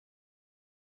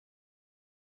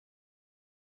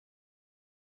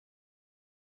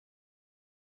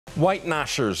White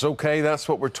gnashers, OK, that's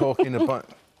what we're talking about.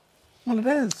 Well, it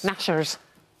is. Gnashers.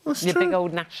 That's Your true. big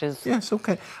old gnashers. Yes,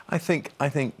 OK. I think,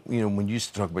 you know, when you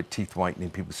used to talk about teeth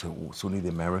whitening, people say, oh, it's only the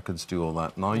Americans do all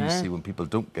that. Now you see when people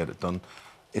don't get it done,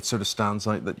 it sort of stands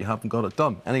out that you haven't got it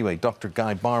done. Anyway, Dr.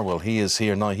 Guy Barwell, he is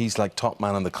here now. He's like top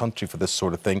man in the country for this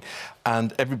sort of thing.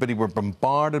 And everybody were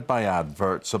bombarded by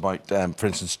adverts about, for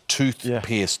instance,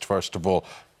 toothpaste, first of all.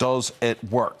 Does it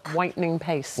work? Whitening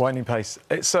paste. Whitening paste.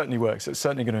 It certainly works. It's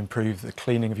certainly going to improve the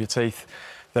cleaning of your teeth.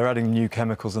 They're adding new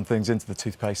chemicals and things into the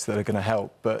toothpaste that are going to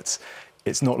help, but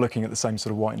it's not looking at the same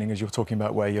sort of whitening as you're talking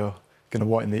about, where you're going to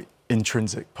whiten the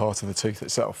intrinsic part of the tooth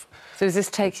itself. So is this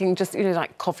taking just, you know,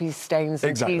 like coffee stains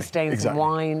and tea stains and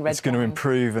wine, red It's going to wine?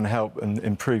 improve and help and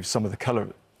improve some of the colour,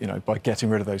 you know, by getting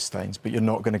rid of those stains, but you're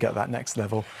not going to get that next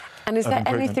level. And is there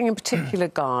anything in particular,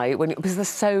 Guy, because there's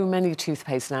so many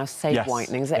toothpastes now say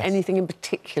whitening, is there anything in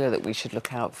particular that we should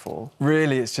look out for?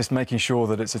 Really, it's just making sure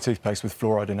that it's a toothpaste with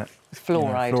fluoride in it.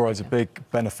 Fluoride. You know, fluoride's a big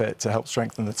benefit to help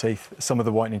strengthen the teeth. Some of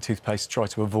the whitening toothpastes try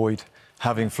to avoid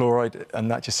having fluoride, and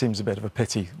that just seems a bit of a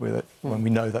pity with it when we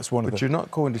know that's one of the... But you're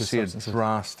not going to see a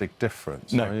drastic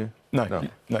difference, are you? No.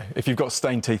 If you've got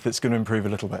stained teeth, it's going to improve a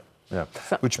little bit. Yeah.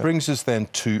 Which brings us then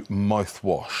to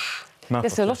mouthwash.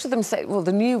 Yes, so a lot of them say, well,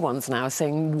 the new ones now are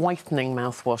saying whitening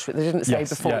mouthwash, but they didn't say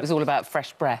before it was all about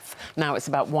fresh breath. Now it's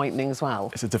about whitening as well.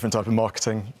 It's a different type of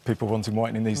marketing, people wanting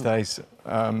whitening these days.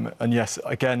 And yes,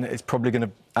 again, it's probably going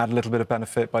to add a little bit of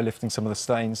benefit by lifting some of the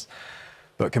stains.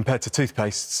 But compared to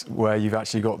toothpastes, where you've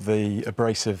actually got the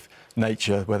abrasive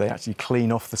nature, where they actually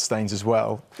clean off the stains as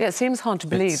well. Yeah, it seems hard to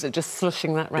believe that just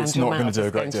slushing that round your mouth is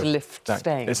going to lift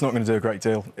stains. It's not going to do a great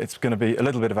deal. It's going to be a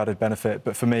little bit of added benefit,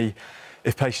 but for me,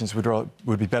 if patients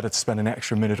would be better to spend an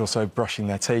extra minute or so brushing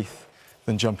their teeth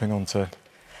than jumping onto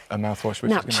a mouthwash. Which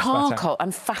now, is going charcoal,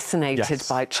 I'm fascinated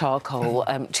by charcoal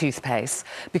toothpaste,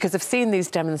 because I've seen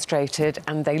these demonstrated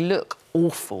and they look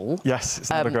awful. Yes, it's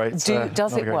not a great...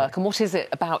 does it work? And what is it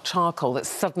about charcoal that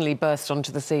suddenly burst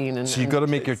onto the scene? And, so you've got to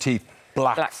make your teeth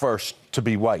black first to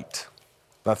be white.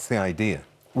 That's the idea.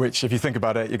 Which, if you think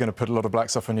about it, you're going to put a lot of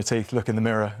black stuff on your teeth, look in the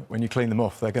mirror. When you clean them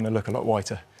off, they're going to look a lot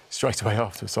whiter straight away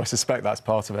afterwards. So I suspect that's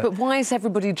part of it. But why has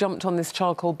everybody jumped on this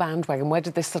charcoal bandwagon? Where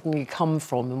did this suddenly come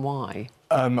from and why?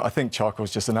 I think charcoal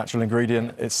is just a natural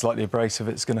ingredient. It's slightly abrasive.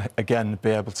 It's going to, again,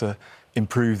 be able to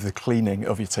improve the cleaning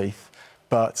of your teeth,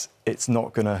 but it's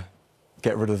not going to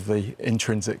get rid of the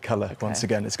intrinsic colour. Once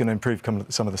again, it's going to improve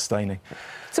some of the staining.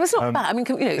 So it's not bad. I mean,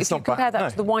 you know, if you compare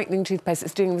that to the whitening toothpaste,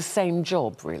 it's doing the same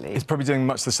job, really. It's probably doing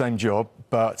much the same job,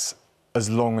 but as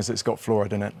long as it's got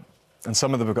fluoride in it. And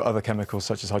some of them have got other chemicals,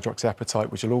 such as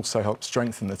hydroxyapatite, which will also help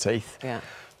strengthen the teeth. Yeah.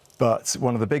 But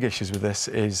one of the big issues with this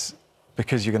is,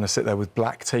 because you're going to sit there with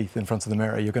black teeth in front of the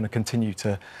mirror, you're going to continue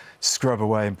to scrub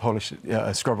away and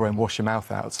scrub away and wash your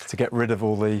mouth out to get rid of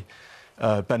all the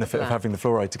benefit of having the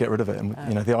fluoride, to get rid of it. And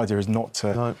you know, the idea is not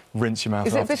to rinse your mouth.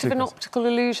 Is it a bit of an optical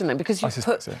illusion then? Because you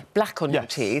put black on your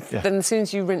teeth, then as soon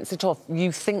as you rinse it off,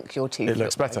 you think your teeth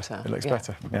look better. It looks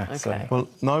better. Yeah. Okay. So. Well,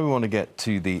 now we want to get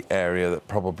to the area that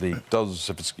probably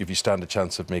does, if you stand a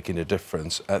chance of making a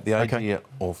difference, the idea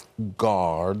of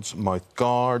guards, mouth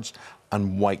guards,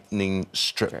 and whitening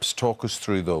strips. Talk us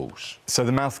through those. So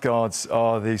the mouth guards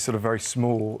are these sort of very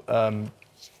small,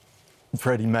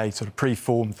 ready-made, sort of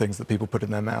pre-formed things that people put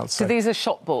in their mouths. So these are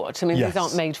shop bought? I mean, these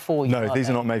aren't made for you, No, these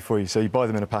are not made for you. So you buy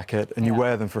them in a packet and you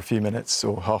wear them for a few minutes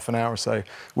or half an hour or so,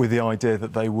 with the idea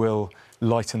that they will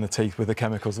lighten the teeth with the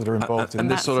chemicals that are involved in it.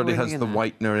 And this already has the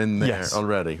whitener in there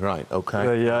already? Right,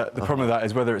 OK. The problem with that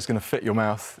is whether it's going to fit your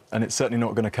mouth, and it's certainly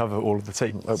not going to cover all of the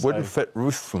teeth. It wouldn't fit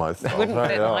Ruth's mouth. It wouldn't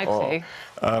fit my teeth.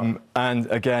 And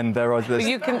again, there are...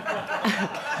 You can...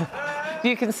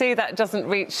 You can see that doesn't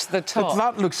reach the top.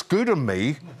 That looks good on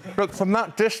me. Look, from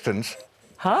that distance...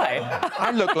 Hi. I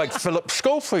look like Phillip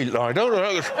Schofield, I don't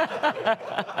know.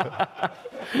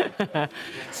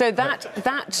 So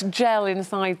that gel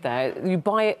inside there, you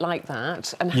buy it like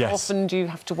that, and how often do you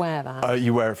have to wear that?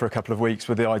 You wear it for a couple of weeks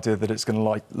with the idea that it's going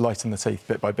to lighten the teeth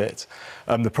bit by bit.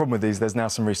 The problem with these, there's now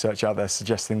some research out there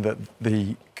suggesting that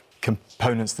the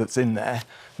components that's in there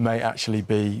may actually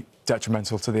be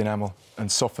detrimental to the enamel and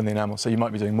soften the enamel, so you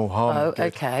might be doing more harm. Oh,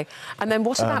 OK. And then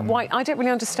what about I don't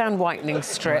really understand whitening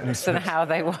strips and how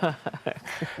they work.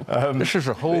 This is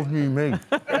a whole new me.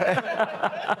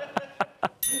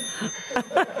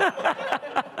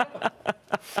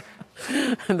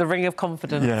 The ring of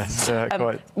confidence. Yes,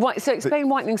 quite. So explain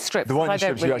whitening strips. The whitening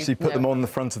strips, you actually put them on the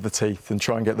front of the teeth and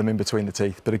try and get them in between the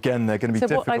teeth. But again, they're going to be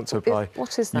difficult to apply.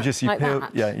 What is that? You peel,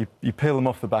 that? You peel them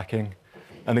off the backing,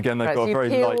 and again, they've got a very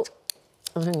light...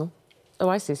 Oh, hang on. Oh,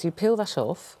 I see. So you peel that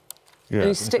off. Yeah. And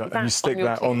you stick that, and you stick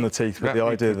that on the teeth with the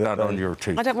idea that on your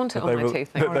teeth. I don't want it on my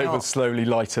teeth. That they will slowly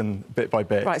lighten bit by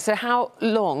bit. Right, so how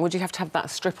long would you have to have that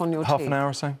strip on your teeth? Half an hour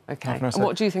or so. OK. And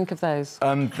what do you think of those?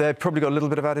 They've probably got a little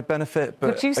bit of added benefit,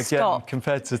 but Would you again, stop?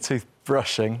 compared to tooth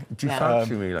brushing... Do you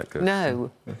fancy me like this?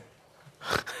 No.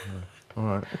 All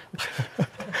right.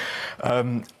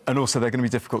 And also, they're going to be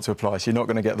difficult to apply, so you're not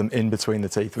going to get them in between the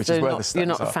teeth, which is where the stents You're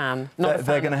not a fan? They're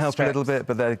going to help a little bit,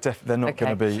 but they're not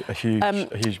going to be a huge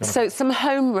benefit. So some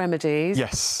home remedies.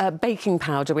 Yes. Baking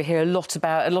powder, we hear a lot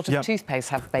about. A lot of toothpaste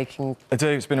have baking I do.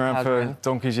 It's been around for in.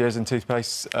 donkey's years in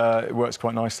toothpaste. It works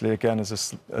quite nicely, again,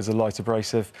 as a light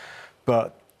abrasive.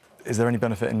 But is there any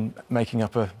benefit in making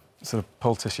up a sort of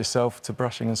poultice yourself to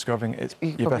brushing and scrubbing?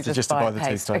 You're better just to buy the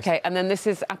toothpaste. OK, and then this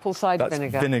is apple cider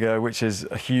vinegar. That's vinegar, which is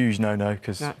a huge no-no,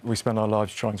 because we spend our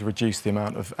lives trying to reduce the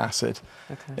amount of acid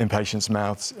in patients'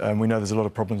 mouths. We know there's a lot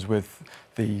of problems with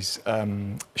these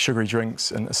sugary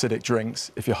drinks and acidic drinks.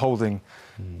 If you're holding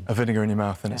a vinegar in your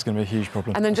mouth, then it's going to be a huge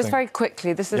problem. And then just very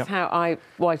quickly, this is how I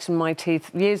whiten my teeth.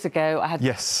 Years ago, I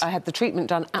had the treatment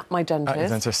done at my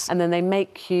dentist. And then they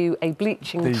make you a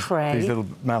bleaching tray. These little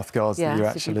mouth guards that you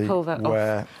actually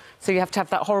wear. So you have to have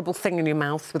that horrible thing in your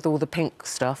mouth with all the pink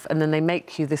stuff, and then they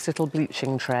make you this little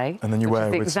bleaching tray. And then you wear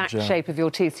it the with exact shape of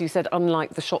your teeth. So you said,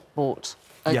 unlike the shop-bought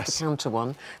over-the-counter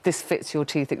one, this fits your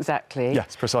teeth exactly.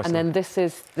 Yes, precisely. And then this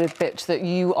is the bit that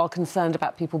you are concerned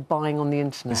about people buying on the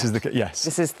internet. This is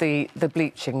This is the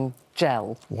bleaching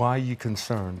gel. Why are you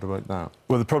concerned about that?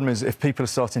 Well, the problem is if people are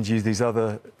starting to use these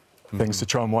other things to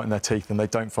try and whiten their teeth and they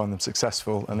don't find them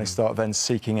successful and they start then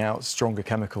seeking out stronger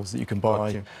chemicals that you can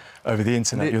buy over the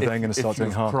internet, you're then going to start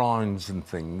doing harm. Crowns and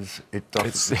things, it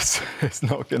doesn't. It's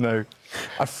not going to.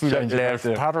 I feel like Les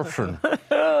Patterson.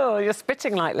 Oh, you're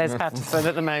spitting like Les Patterson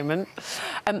at the moment.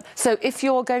 So if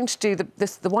you're going to do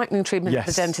the whitening treatment at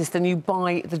the dentist, then you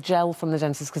buy the gel from the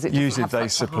dentist because it doesn't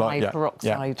have such a high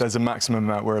peroxide. Yeah, there's a maximum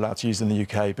amount we're allowed to use in the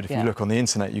UK, but if you look on the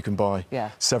internet, you can buy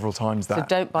several times that. So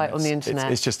don't buy it on the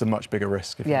internet. It's just a much bigger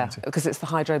risk. If you want to. Because it's the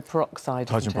hydroperoxide.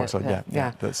 Hydrogen peroxide,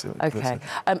 yeah. OK.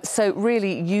 So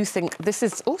really, you think this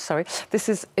is... Oh, sorry. This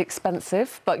is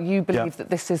expensive, but you believe that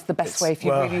this is the best way if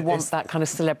you really want that kind of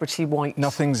celebrity white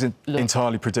Nothing's look.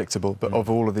 Entirely predictable, but of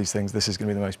all of these things, this is going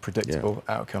to be the most predictable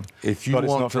outcome. If you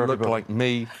want to look like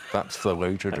me, that's the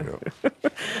way to do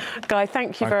it. Guy,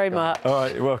 thank you very much. All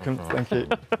right, you're welcome. Thank you.